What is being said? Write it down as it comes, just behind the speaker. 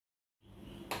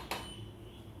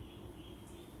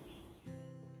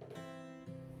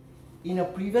In our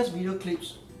previous video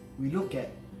clips, we look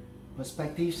at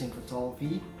perspectives in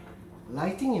photography,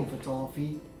 lighting in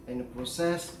photography, and the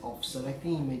process of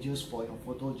selecting images for your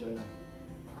photo journal.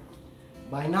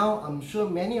 By now, I'm sure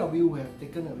many of you have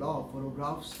taken a lot of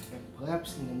photographs and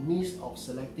perhaps in the midst of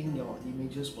selecting your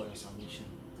images for your submission.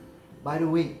 By the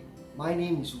way, my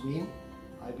name is Wayne.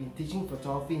 I've been teaching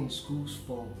photography in schools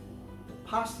for the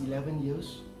past 11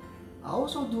 years. I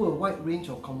also do a wide range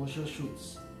of commercial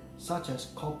shoots, such as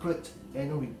corporate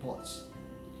annual reports,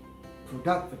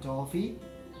 product photography,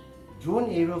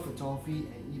 drone aerial photography,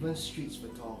 and even street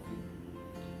photography.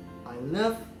 I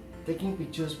love taking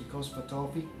pictures because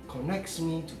photography connects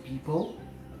me to people,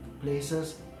 to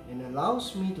places, and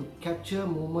allows me to capture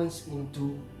moments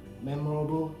into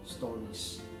memorable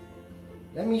stories.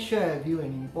 Let me share with you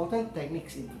an important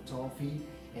techniques in photography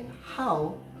and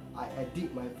how I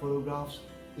edit my photographs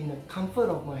in the comfort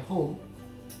of my home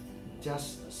with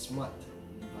just a smart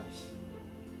device.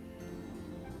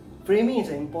 Framing is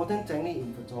an important technique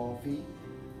in photography.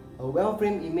 A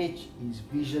well-framed image is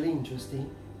visually interesting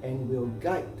and will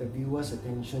guide the viewer's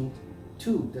attention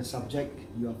to the subject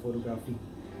you are photographing.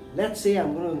 Let's say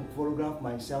I'm going to photograph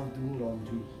myself doing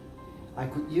laundry. I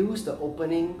could use the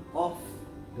opening of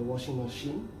the washing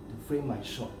machine to frame my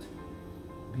shot.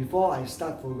 Before I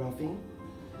start photographing,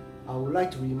 I would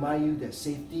like to remind you that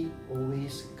safety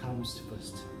always comes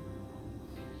first.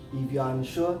 If you are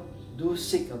unsure, do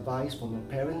seek advice from your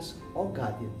parents or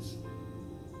guardians.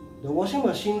 The washing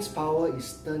machine's power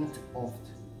is turned off.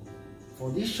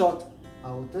 For this shot,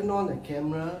 I will turn on the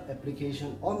camera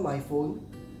application on my phone,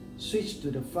 switch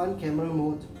to the front camera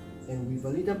mode, and with a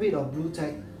little bit of blue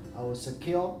tack, I will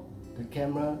secure the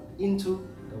camera into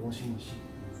the washing machine.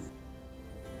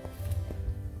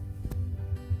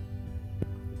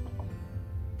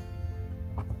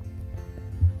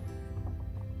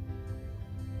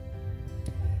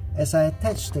 As I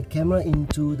attach the camera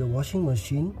into the washing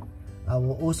machine, I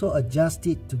will also adjust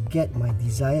it to get my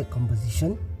desired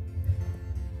composition.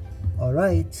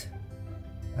 Alright,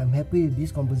 I'm happy with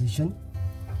this composition.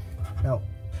 Now,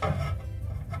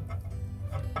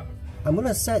 I'm going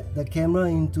to set the camera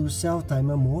into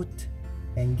self-timer mode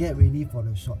and get ready for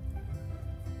the shot.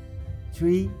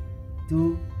 3,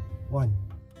 2, 1.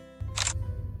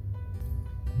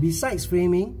 Besides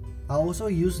framing, I also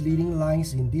use leading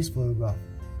lines in this photograph.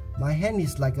 My hand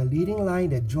is like a leading line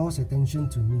that draws attention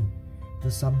to me,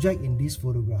 the subject in this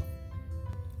photograph.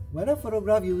 When I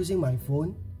photograph using my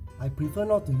phone, I prefer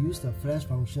not to use the flash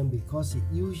function because it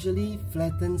usually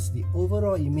flattens the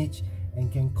overall image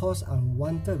and can cause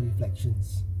unwanted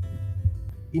reflections.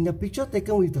 In the picture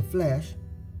taken with the flash,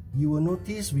 you will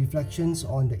notice reflections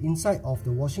on the inside of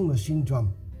the washing machine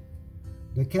drum.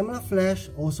 The camera flash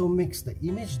also makes the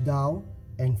image dull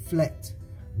and flat,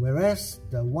 whereas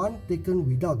the one taken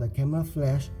without the camera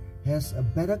flash has a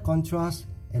better contrast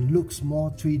and looks more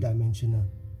three-dimensional.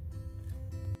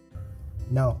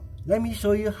 Now, let me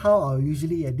show you how I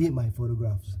usually edit my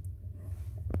photographs.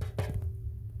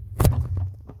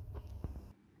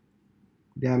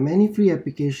 There are many free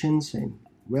applications and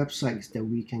websites that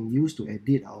we can use to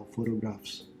edit our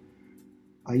photographs.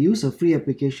 I use a free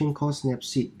application called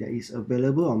Snapseed that is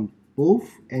available on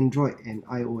both Android and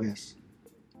iOS.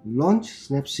 Launch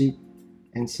Snapseed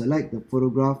and select the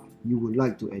photograph you would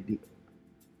like to edit.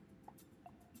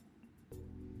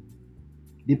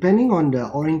 Depending on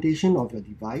the orientation of your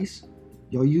device,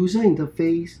 your user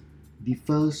interface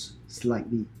differs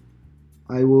slightly.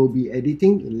 I will be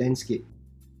editing in landscape.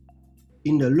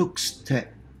 In the Looks tab,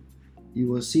 you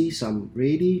will see some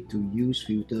ready-to-use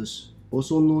filters,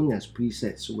 also known as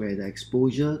presets, where the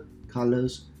exposure,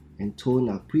 colors, and tone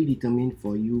are predetermined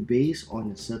for you based on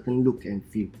a certain look and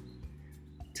feel.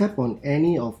 Tap on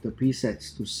any of the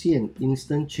presets to see an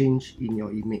instant change in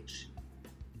your image,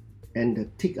 and the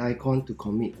tick icon to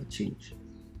commit a change.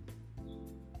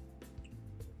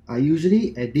 I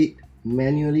usually edit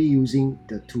manually using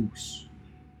the tools.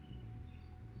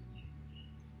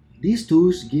 These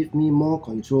tools give me more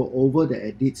control over the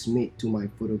edits made to my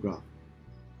photograph.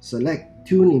 Select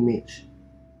Tune Image.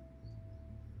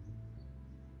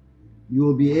 You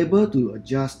will be able to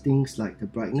adjust things like the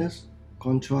brightness,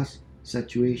 contrast,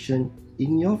 saturation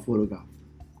in your photograph.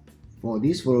 For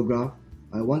this photograph,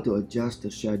 I want to adjust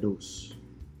the shadows.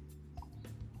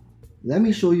 Let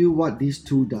me show you what this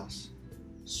tool does.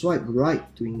 Swipe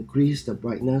right to increase the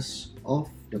brightness of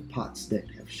the parts that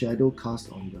have shadow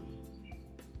cast on them.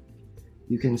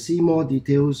 You can see more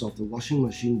details of the washing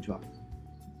machine drum.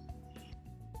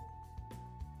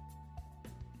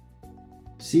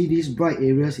 See these bright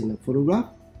areas in the photograph?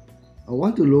 I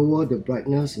want to lower the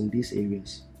brightness in these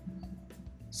areas.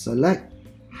 Select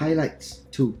Highlights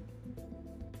tool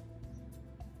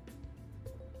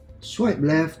Swipe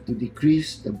left to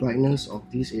decrease the brightness of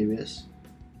these areas.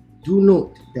 Do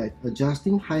note that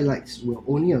adjusting highlights will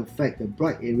only affect the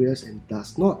bright areas and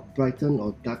does not brighten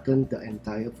or darken the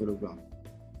entire photograph.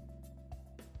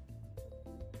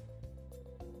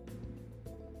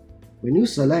 When you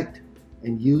select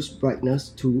and use brightness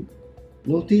 2,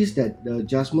 notice that the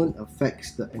adjustment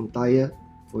affects the entire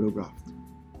photograph.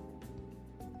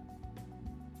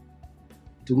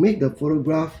 To make the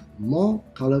photograph more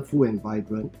colorful and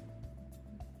vibrant,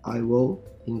 I will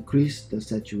increase the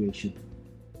saturation.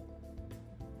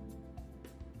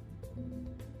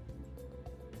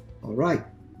 Alright,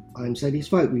 I'm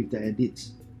satisfied with the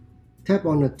edits. Tap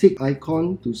on the tick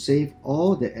icon to save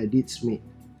all the edits made.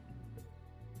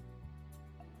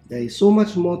 There is so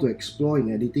much more to explore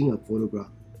in editing a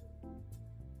photograph.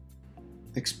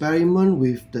 Experiment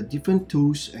with the different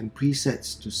tools and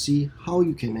presets to see how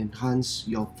you can enhance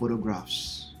your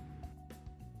photographs.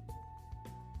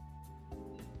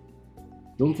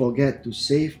 Don't forget to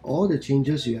save all the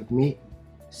changes you have made,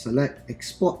 select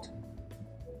Export,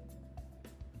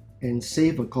 and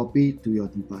save a copy to your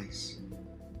device.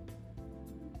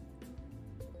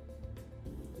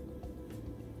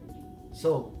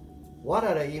 So, what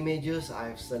are the images I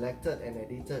have selected and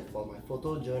edited for my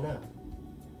photo journal?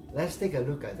 Let's take a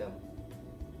look at them.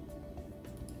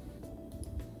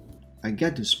 I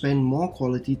get to spend more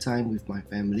quality time with my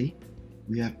family.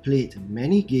 We have played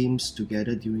many games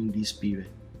together during this period.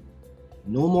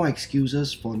 No more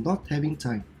excuses for not having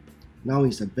time. Now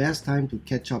is the best time to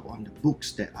catch up on the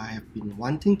books that I have been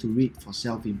wanting to read for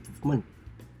self-improvement.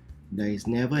 There is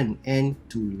never an end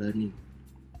to learning.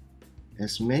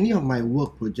 As many of my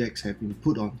work projects have been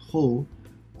put on hold,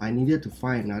 I needed to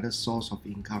find another source of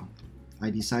income. I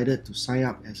decided to sign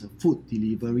up as a food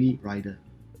delivery rider.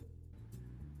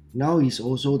 Now is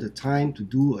also the time to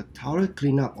do a thorough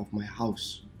cleanup of my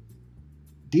house.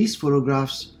 These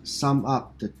photographs sum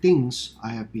up the things I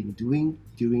have been doing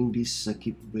during this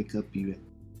circuit breaker period.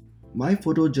 My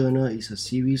photo journal is a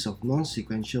series of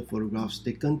non-sequential photographs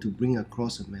taken to bring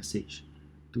across a message,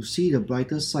 to see the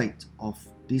brighter side of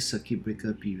this circuit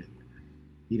breaker period.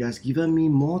 It has given me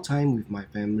more time with my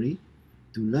family,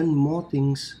 to learn more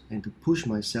things and to push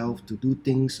myself to do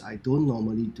things I don't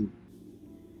normally do.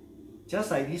 Just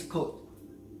like this quote,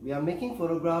 we are making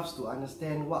photographs to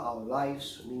understand what our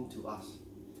lives mean to us.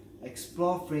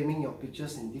 Explore framing your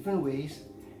pictures in different ways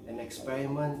and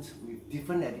experiment with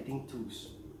different editing tools.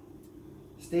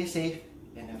 Stay safe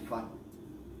and have fun.